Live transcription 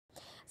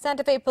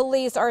Santa Fe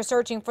police are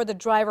searching for the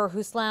driver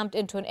who slammed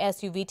into an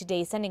SUV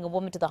today, sending a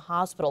woman to the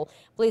hospital.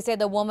 Police say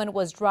the woman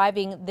was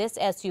driving this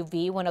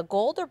SUV when a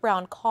gold or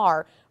brown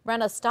car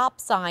ran a stop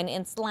sign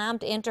and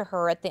slammed into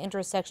her at the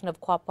intersection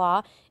of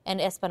Cuapa and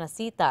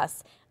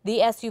Espanacitas. The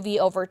SUV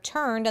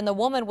overturned and the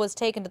woman was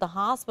taken to the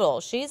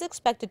hospital. She's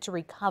expected to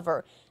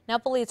recover. Now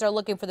police are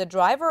looking for the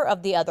driver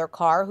of the other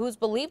car, who's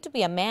believed to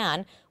be a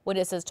man.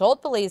 Witnesses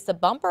told police the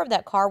bumper of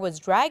that car was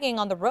dragging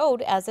on the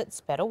road as it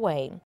sped away.